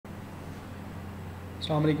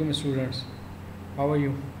Assalamu alaikum students, how are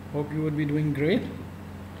you? Hope you would be doing great.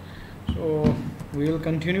 So we will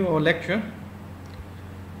continue our lecture.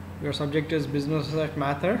 Your subject is business research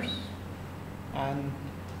methods and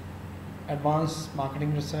advanced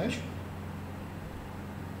marketing research.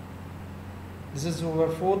 This is our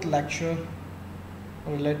fourth lecture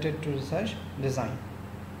related to research design.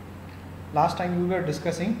 Last time we were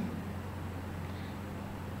discussing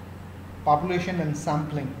population and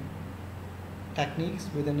sampling techniques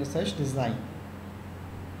within research design.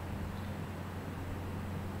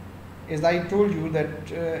 As I told you that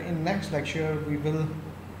in next lecture we will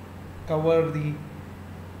cover the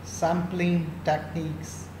sampling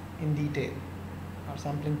techniques in detail or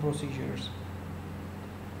sampling procedures.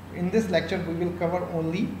 In this lecture we will cover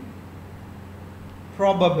only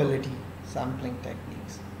probability sampling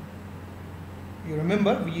techniques. You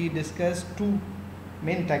remember we discussed two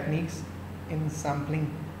main techniques in sampling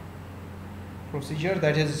procedure,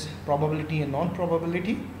 that is probability and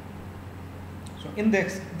non-probability. So in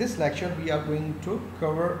this lecture we are going to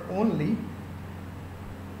cover only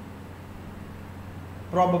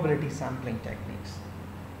probability sampling techniques.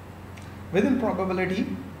 Within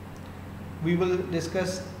probability we will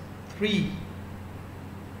discuss three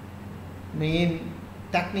main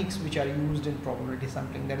techniques which are used in probability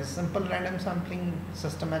sampling, that is simple random sampling,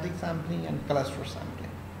 systematic sampling and cluster sampling.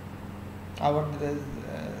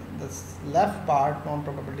 This left part,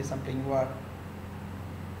 non-probability sampling, you are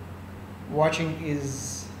watching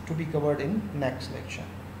is to be covered in next lecture.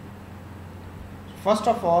 First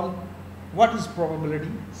of all, what is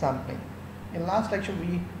probability sampling? In last lecture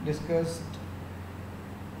we discussed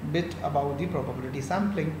a bit about the probability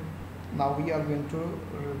sampling. Now we are going to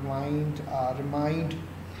remind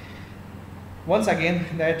once again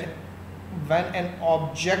that when an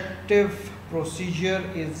objective procedure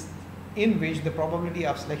is in which the probability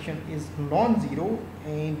of selection is non-zero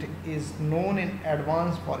and is known in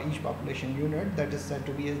advance for each population unit, that is said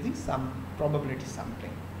to be as the probability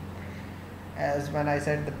sampling. As when I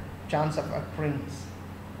said the chance of occurrence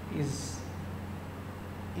is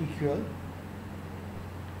equal,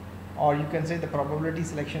 or you can say the probability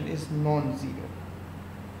selection is non-zero.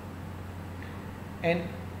 And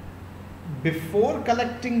before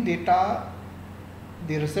collecting data,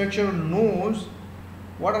 the researcher knows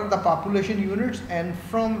what are the population units and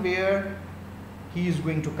from where he is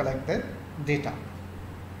going to collect the data.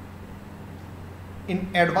 In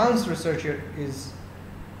advance, researcher is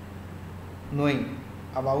knowing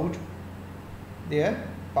about their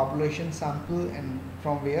population sample and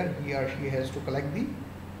from where he or she has to collect the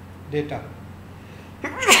data.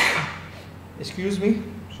 Excuse me,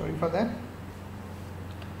 sorry for that.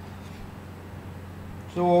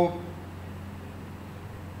 So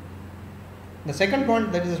the second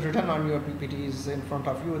point that is written on your PPT is in front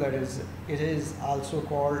of you, that is, it is also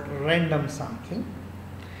called random sampling,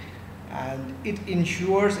 and it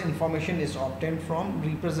ensures information is obtained from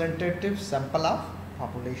representative sample of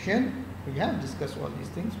population. We have discussed all these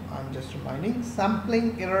things. I am just reminding.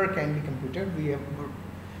 Sampling error can be computed.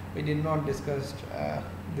 We did not discuss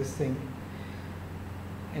this thing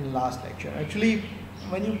in last lecture. Actually,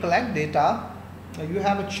 when you collect data, you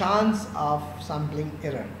have a chance of sampling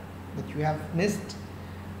error, that you have missed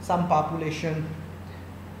some population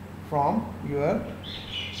from your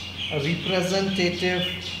representative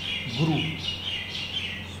group.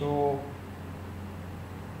 So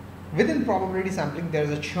within probability sampling there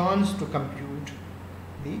is a chance to compute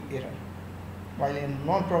the error, while in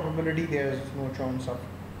non-probability there is no chance of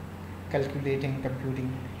computing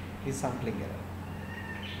the sampling error.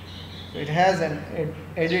 So it has an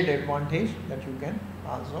added advantage that you can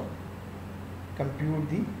also compute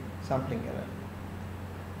the sampling error.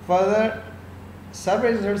 Further,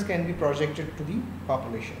 survey results can be projected to the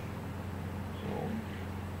population. So,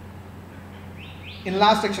 in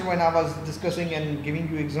last lecture when I was discussing and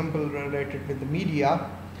giving you example related with the media,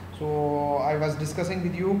 so I was discussing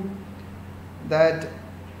with you that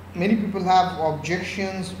many people have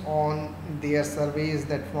objections on their surveys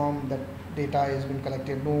that from that data has been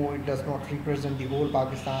collected. No, it does not represent the whole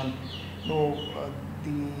Pakistan. No,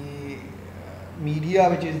 the media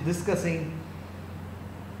which is discussing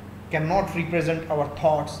cannot represent our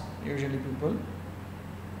thoughts. Usually people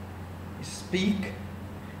speak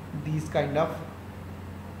these kind of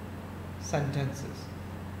sentences.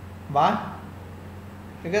 Why?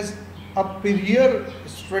 Because a prior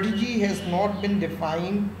strategy has not been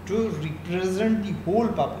defined to represent the whole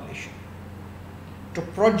population, to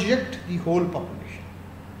project the whole population.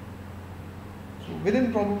 So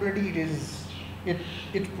within probability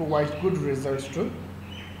it provides good results to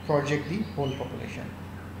project the whole population.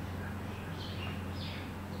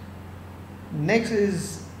 Next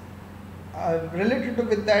is related to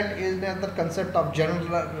with that is another concept of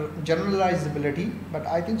generalizability, but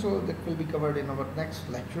I think so that will be covered in our next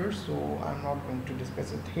lecture, so I'm not going to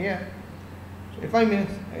discuss it here. So if I may,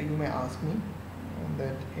 you may ask me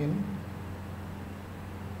that in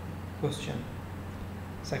question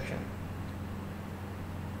section.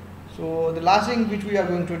 So the last thing which we are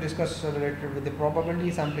going to discuss related with the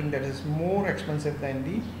probability sampling, that is more expensive than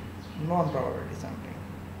the non-probability sampling.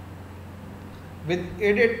 With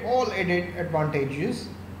all added advantages,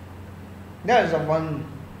 there is a one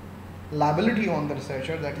liability on the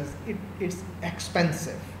researcher, that is it's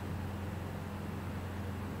expensive.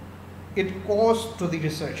 It costs to the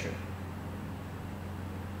researcher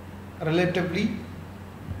relatively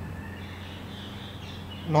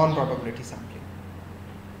non-probability sampling.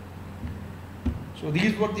 So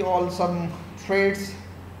these were some traits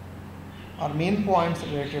or main points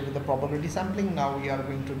related with the probability sampling. Now we are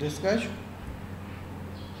going to discuss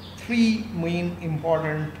three main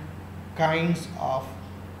important kinds of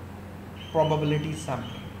probability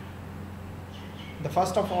sampling. The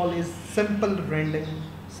first of all is simple random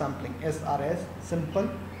sampling, SRS, simple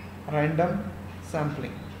random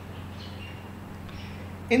sampling.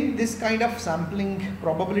 In this kind of sampling,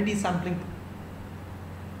 probability sampling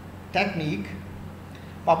technique,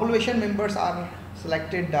 population members are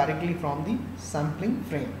selected directly from the sampling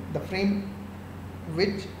frame, the frame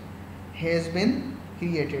which has been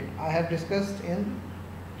created. I have discussed in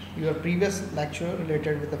your previous lecture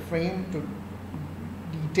related with the frame to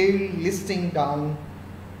detail listing down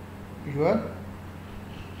your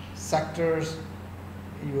sectors,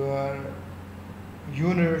 your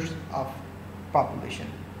units of population.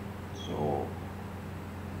 So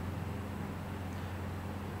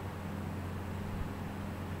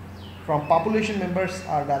from population members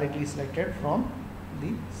are directly selected from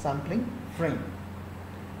the sampling frame.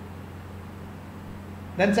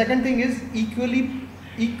 Then second thing is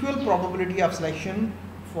equal probability of selection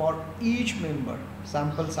for each member,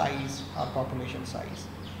 sample size or population size.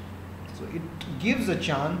 So it gives a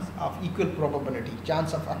chance of equal probability,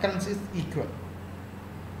 chance of occurrence is equal.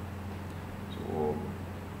 So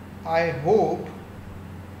I hope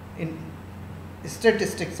in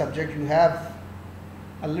statistics subject you have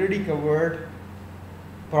already covered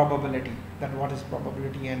probability, that what is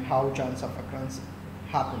probability and how chance of occurrence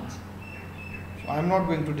happens. So I am not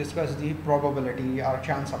going to discuss the probability or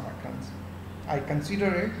chance of occurrence. I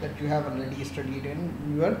consider it that you have already studied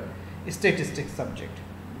in your statistics subject.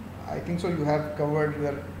 I think so you have covered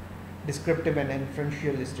your descriptive and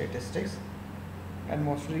inferential statistics, and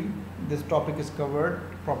mostly this topic is covered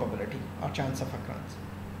probability or chance of occurrence.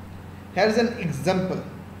 Here is an example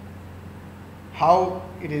how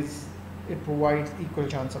it provides equal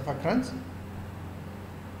chance of occurrence,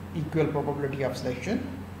 equal probability of selection.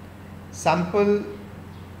 Sample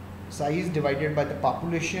size divided by the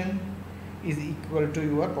population is equal to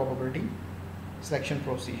your probability selection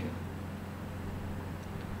procedure.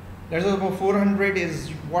 Let us suppose 400 is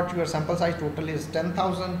what your sample size total is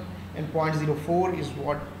 10,000 and 0.04 is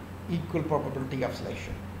what equal probability of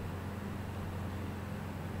selection.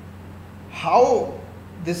 How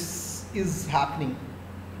this is happening?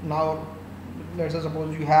 Now let us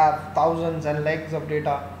suppose you have thousands and lakhs of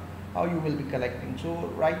data, how you will be collecting. So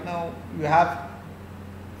right now you have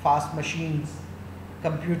fast machines,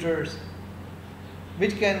 computers,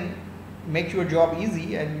 which can make your job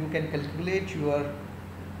easy, and you can calculate your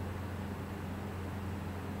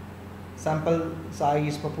sample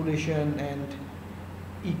size, population and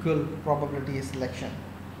equal probability selection.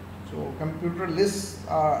 So computer lists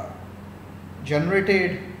are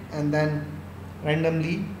generated, and then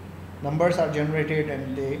randomly numbers are generated,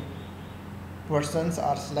 and the persons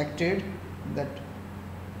are selected, that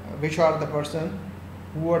which are the person,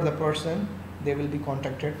 who are the person, they will be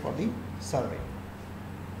contacted for the survey.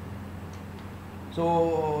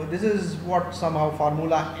 So this is what somehow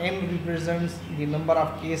formula N represents the number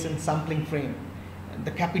of case in sampling frame, and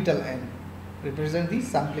the capital N represents the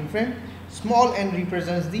sampling frame, small n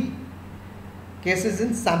represents the cases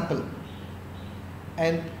in sample,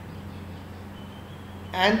 and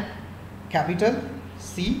capital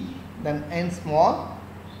C, then n small,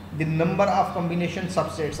 the number of combination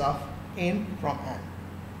subsets of n from n.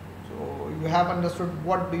 So you have understood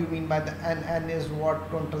what do you mean by the n. N is what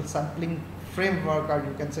total sampling framework, or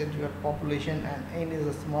you can say your population, and n is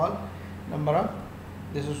a small number of,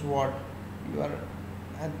 this is what you are,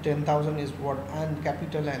 and 10,000 is what n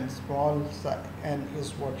capital, and small n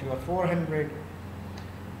is what you are 400.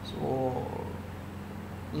 So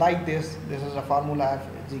like this is a formula,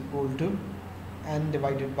 F is equal to n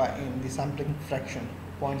divided by n, the sampling fraction.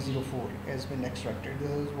 0.04 has been extracted.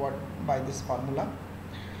 This is what, by this formula,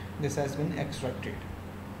 this has been extracted.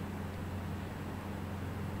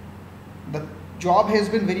 The job has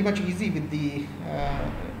been very much easy with the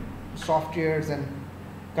softwares and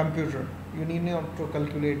computer. You need not to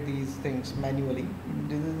calculate these things manually.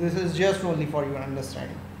 This is just only for your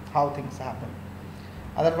understanding how things happen.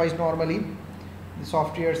 Otherwise, normally the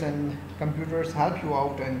softwares and computers help you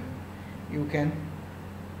out, and you can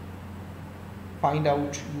find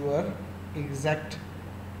out your exact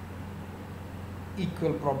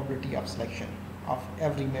equal probability of selection of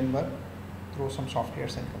every member through some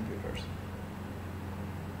softwares and computers.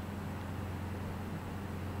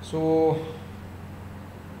 So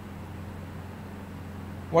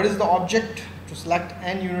what is the object? To select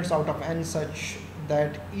n units out of n such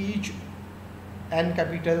that each n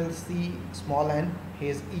capital C small n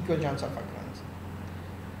has equal chance of occurrence.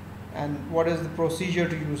 And what is the procedure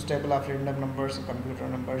to use table of random numbers, computer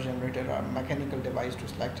number generator, or mechanical device to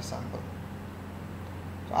select a sample?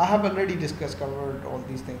 So I have already covered all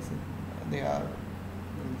these things. They are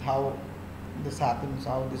how this happens,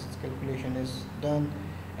 how this calculation is done,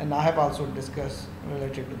 and I have also discussed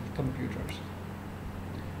related to computers.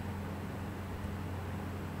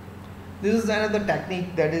 This is another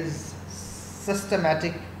technique, that is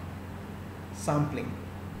systematic sampling.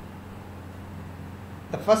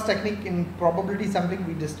 The first technique in probability sampling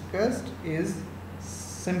we discussed is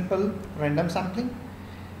simple random sampling.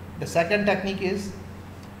 The second technique is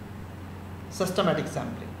systematic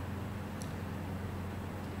sampling.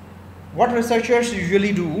 What researchers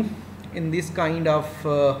usually do in this kind of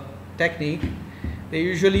technique, they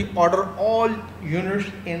usually order all units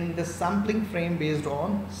in the sampling frame based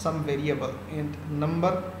on some variable and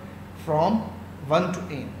number from 1 to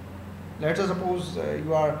n. Let us suppose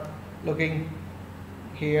you are looking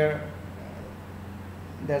here,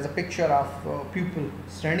 there's a picture of pupil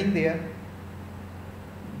standing there.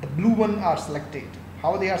 The blue one are selected.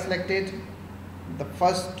 How they are selected? The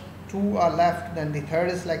first two are left, then the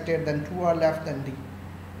third is selected, then two are left, then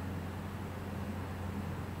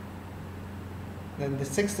the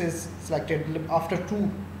sixth is selected. After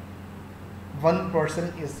two, one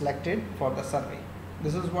person is selected for the survey.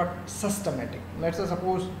 This is what systematic. Let's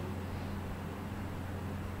suppose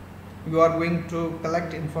you are going to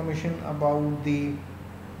collect information about the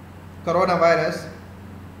coronavirus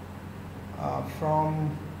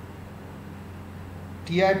from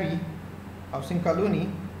TIP, housing colony.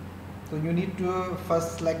 So you need to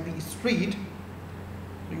first select the street.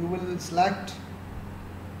 So you will select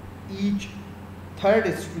each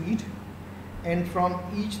third street, and from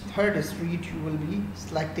each third street you will be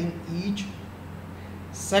selecting each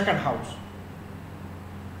second house.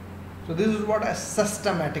 So this is what a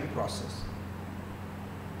systematic process.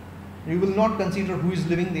 You will not consider who is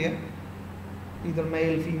living there, either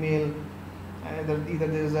male, female, either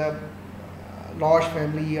there is a large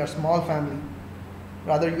family or small family.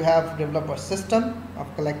 Rather, you have developed a system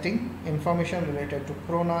of collecting information related to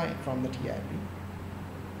corona from the TIP.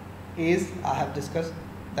 I have discussed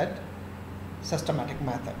that systematic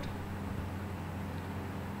method.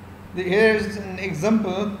 Here is an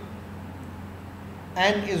example.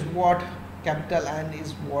 N is what, capital N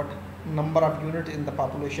is what number of units in the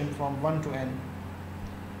population from 1 to n,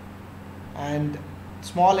 and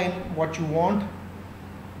small n what you want,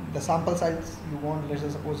 the sample size you want, let's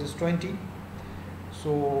suppose is 20.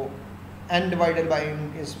 So n divided by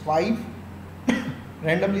n is 5.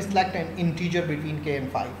 Randomly select an integer between k and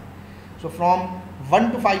 5. So from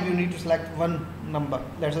 1 to 5 you need to select one number,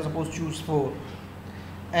 let's suppose choose 4,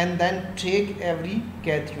 and then take every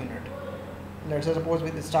kth unit. Let's suppose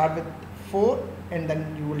we start with 4 and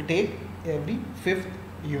then you will take every 5th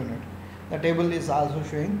unit. The table is also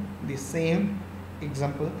showing the same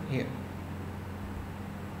example here.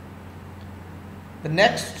 The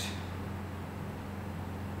next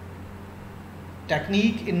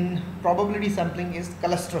technique in probability sampling is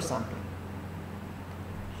cluster sampling.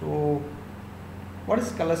 So what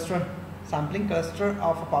is cluster sampling? Cluster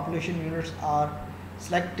of population units are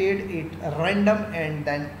selected at random, and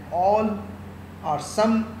then all or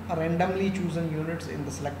some randomly chosen units in the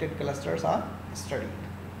selected clusters are studied.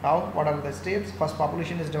 How? What are the steps? First,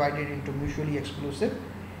 population is divided into mutually exclusive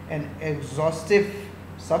and exhaustive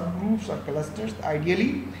subgroups or clusters.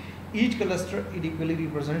 Ideally, each cluster equally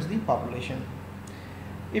represents the population.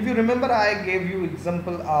 If you remember, I gave you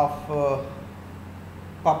example of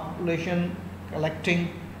population collecting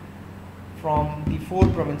from the 4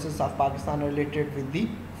 provinces of Pakistan related with the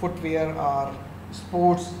footwear or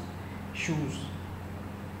sports shoes.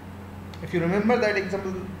 If you remember that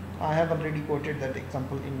example, I have already quoted that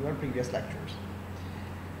example in your previous lectures.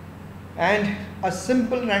 and a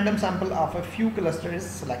simple random sample of a few clusters is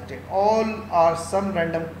selected. All or some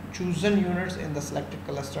random chosen units in the selected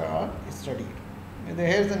cluster are studied. Here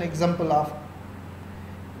is an example of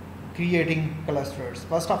creating clusters.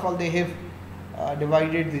 First of all, they have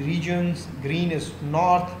divided the regions. Green is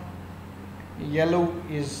north, yellow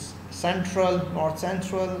is central, north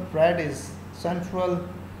central, red is central,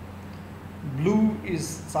 blue is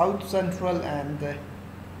south central, and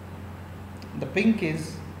the pink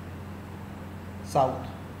is south.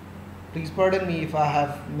 Please pardon me if I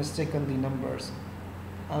have mistaken the numbers.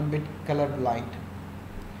 I'm a bit colorblind.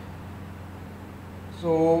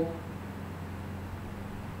 So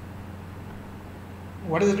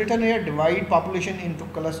what is written here? Divide population into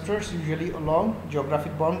clusters, usually along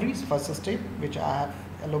geographic boundaries. First step, which I have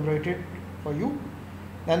elaborated for you.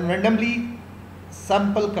 Then randomly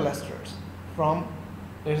sample clusters from,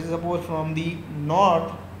 let us suppose, from the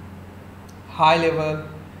north high level,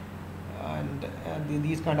 and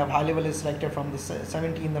these kind of high level is selected from the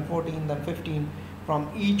 17, then 14, then 15.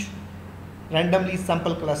 From each randomly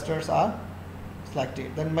sample clusters are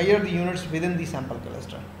selected. Then measure the units within the sample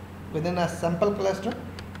cluster. Within a sample cluster,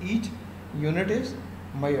 each unit is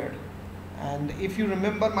measured. And if you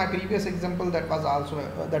remember my previous example, that was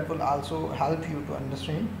also that will also help you to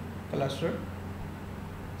understand cluster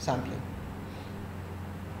sampling.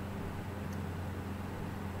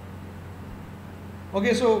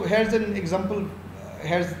 Okay, so here's an example.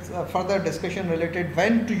 Here's further discussion related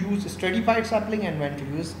when to use stratified sampling and when to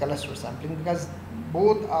use cluster sampling, because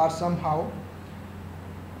both are somehow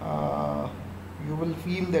you will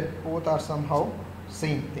feel that both are somehow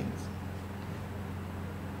same things.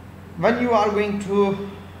 When you are going to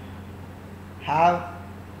have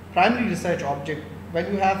primary research object,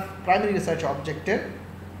 when you have primary research objective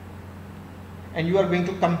and you are going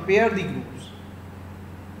to compare the groups,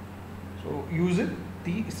 so use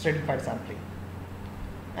the stratified sampling.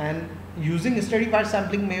 And using stratified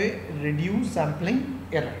sampling may reduce sampling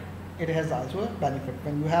error. It has also a benefit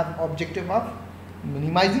when you have objective of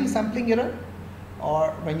minimizing sampling error,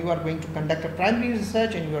 or when you are going to conduct a primary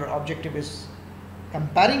research and your objective is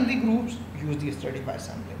comparing the groups, use the stratified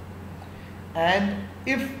sampling. And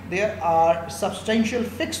if there are substantial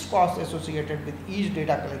fixed costs associated with each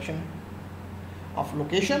data collection of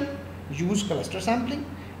location, use cluster sampling.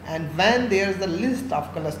 And when there is a list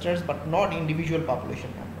of clusters but not individual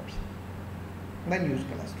population members, then use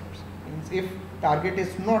clusters. Means if target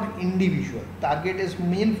is not individual, target is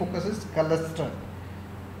main focus is cluster,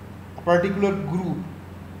 a particular group,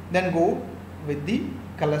 then go with the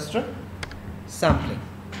cluster sampling.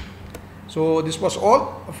 So this was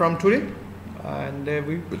all from today, and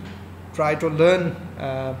we will try to learn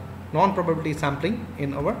non-probability sampling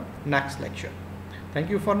in our next lecture. Thank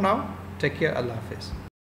you for now. Take care. Allah Hafiz.